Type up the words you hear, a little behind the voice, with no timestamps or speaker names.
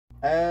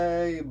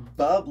Hey,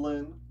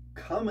 bubbling,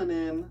 coming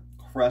in,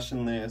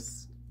 crushing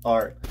this.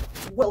 Alright,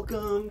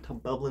 welcome to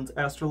Bubblin's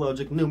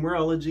Astrologic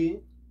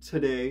Numerology.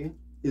 Today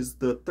is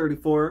the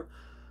 34th,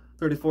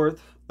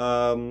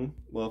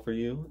 well, for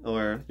you,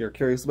 or you're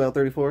curious about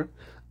 34.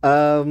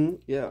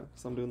 Yeah,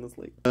 so I'm doing this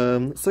late.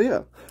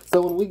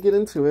 So when we get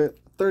into it,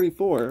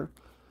 34,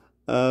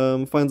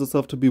 finds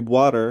itself to be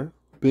water,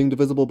 being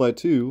divisible by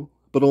 2,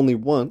 but only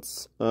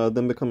once,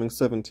 then becoming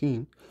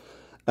 17.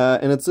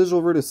 And its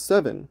sigil root is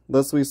 7.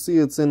 Thus we see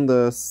it's in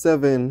the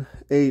 7,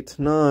 8,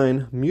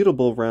 9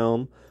 mutable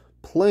realm,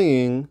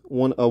 playing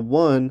a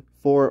 1,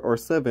 4, or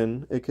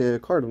 7, aka a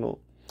cardinal.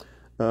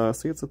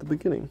 See, it's at the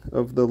beginning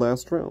of the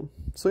last realm.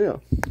 So yeah.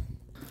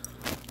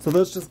 So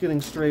that's just getting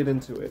straight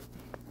into it.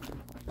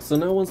 So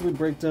now once we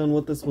break down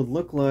what this would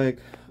look like,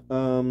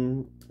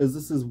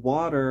 this is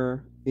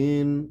water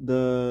in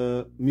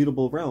the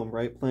mutable realm,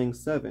 right? Playing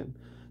 7.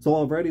 So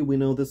already we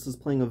know this is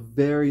playing a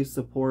very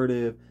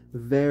supportive,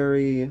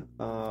 very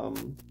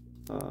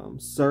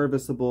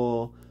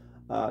serviceable,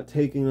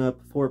 taking up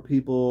for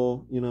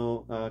people,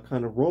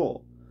 kind of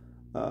role.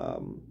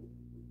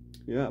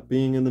 Yeah,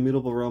 being in the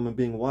mutable realm and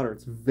being water,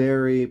 it's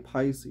very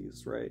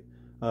Pisces, right?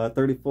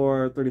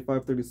 34,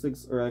 35,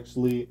 36 are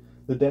actually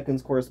the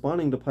decans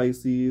corresponding to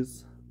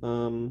Pisces.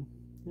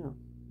 Yeah,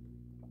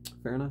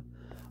 fair enough.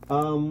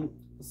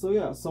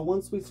 So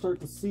once we start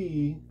to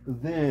see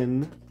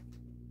then,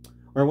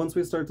 or once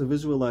we start to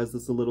visualize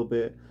this a little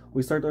bit,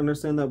 we start to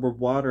understand that we're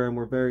water and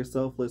we're very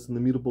selfless in the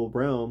mutable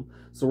realm.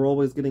 So we're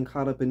always getting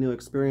caught up in new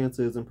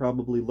experiences and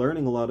probably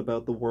learning a lot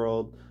about the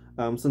world,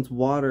 since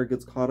water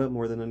gets caught up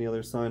more than any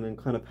other sign and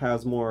kind of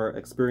has more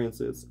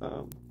experiences.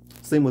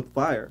 Same with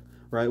fire,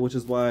 right? Which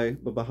is why,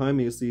 but behind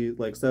me you see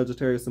like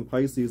Sagittarius and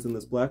Pisces in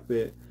this black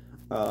bit.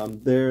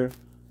 They're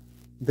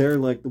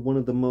like one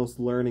of the most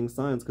learning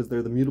signs because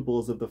they're the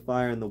mutables of the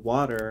fire and the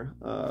water.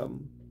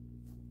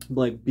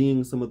 Like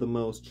being some of the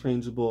most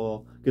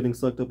changeable, getting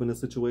sucked up into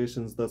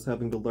situations, thus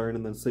having to learn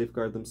and then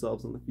safeguard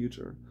themselves in the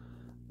future.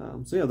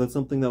 So yeah, that's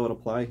something that would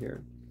apply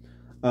here.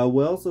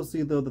 We also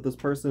see though that this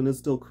person is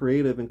still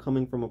creative and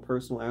coming from a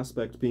personal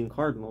aspect, being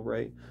cardinal,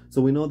 right? So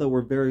we know that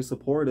we're very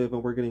supportive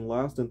and we're getting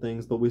lost in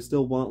things, but we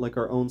still want like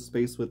our own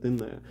space within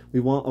that. We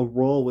want a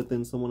role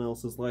within someone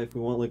else's life.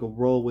 We want like a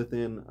role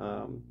within,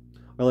 or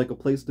like a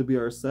place to be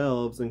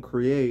ourselves and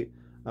create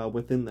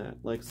within that,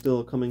 like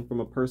still coming from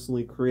a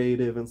personally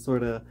creative and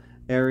sort of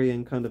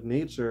Aryan kind of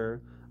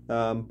nature,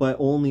 but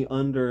only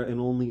under and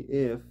only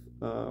if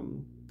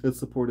it's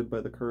supported by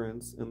the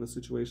currents and the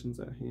situations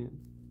at hand.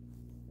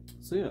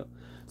 So yeah,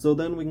 so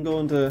then we can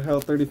go into how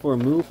 34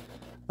 move,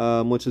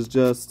 which is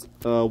just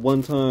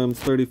 1 times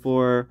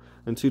 34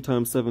 and 2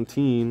 times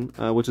 17,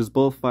 which is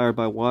both fire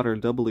by water,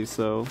 doubly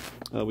so.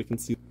 We can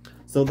see.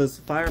 So this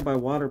fire by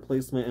water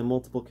placement and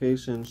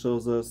multiplication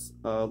shows us,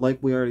 like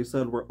we already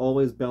said, we're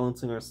always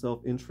balancing our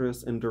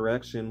self-interest and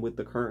direction with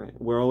the current.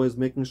 We're always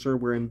making sure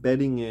we're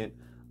embedding it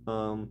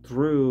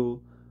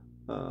through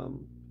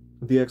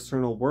the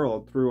external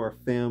world, through our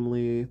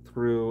family,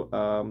 through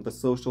the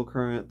social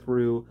current,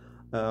 through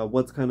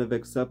what's kind of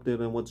accepted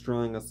and what's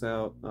drawing us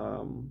out,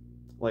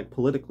 like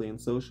politically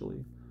and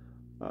socially,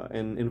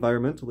 and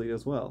environmentally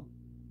as well.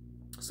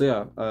 So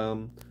yeah, a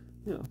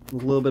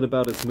little bit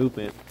about its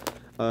movement.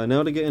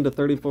 Now to get into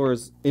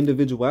 34's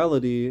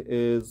individuality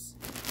is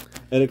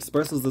it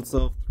expresses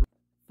itself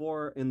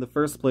 4 in the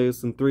first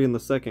place and 3 in the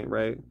second,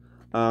 right?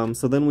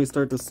 So then we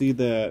start to see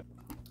that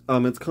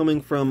it's coming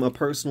from a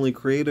personally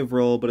creative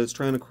role, but it's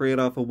trying to create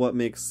off of what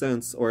makes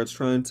sense, or it's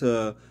trying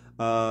to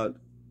have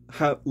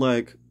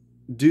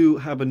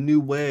a new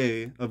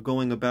way of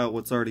going about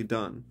what's already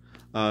done.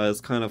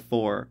 Is kind of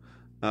 4.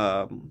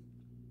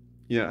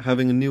 Yeah,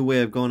 having a new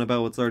way of going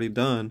about what's already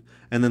done.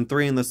 And then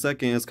 3 in the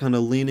second is kind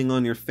of leaning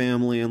on your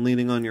family and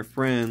leaning on your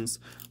friends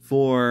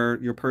for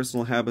your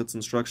personal habits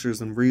and structures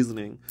and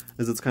reasoning,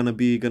 as it's kind of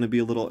going to be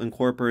a little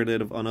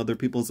incorporated on other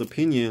people's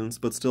opinions,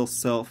 but still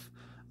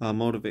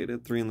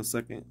self-motivated, 3 in the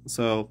second.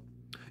 So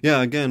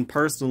yeah, again,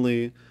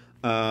 personally,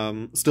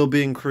 still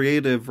being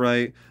creative,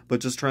 right,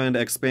 but just trying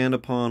to expand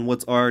upon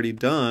what's already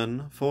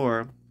done,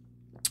 4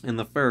 in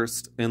the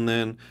first, and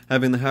then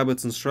having the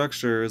habits and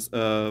structures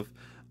of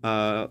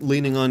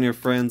leaning on your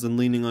friends and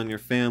leaning on your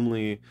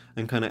family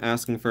and kind of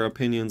asking for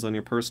opinions on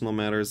your personal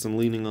matters and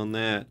leaning on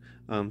that,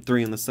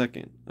 3 in the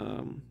second.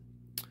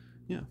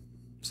 Yeah,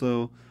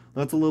 so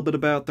that's a little bit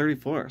about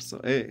 34. So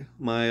hey,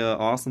 my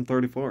awesome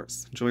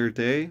 34s, enjoy your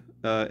day.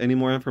 Any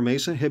more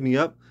information, hit me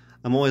up.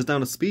 I'm always down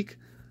to speak.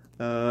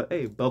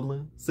 Hey,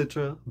 bubbling,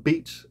 Citra,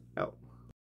 beach,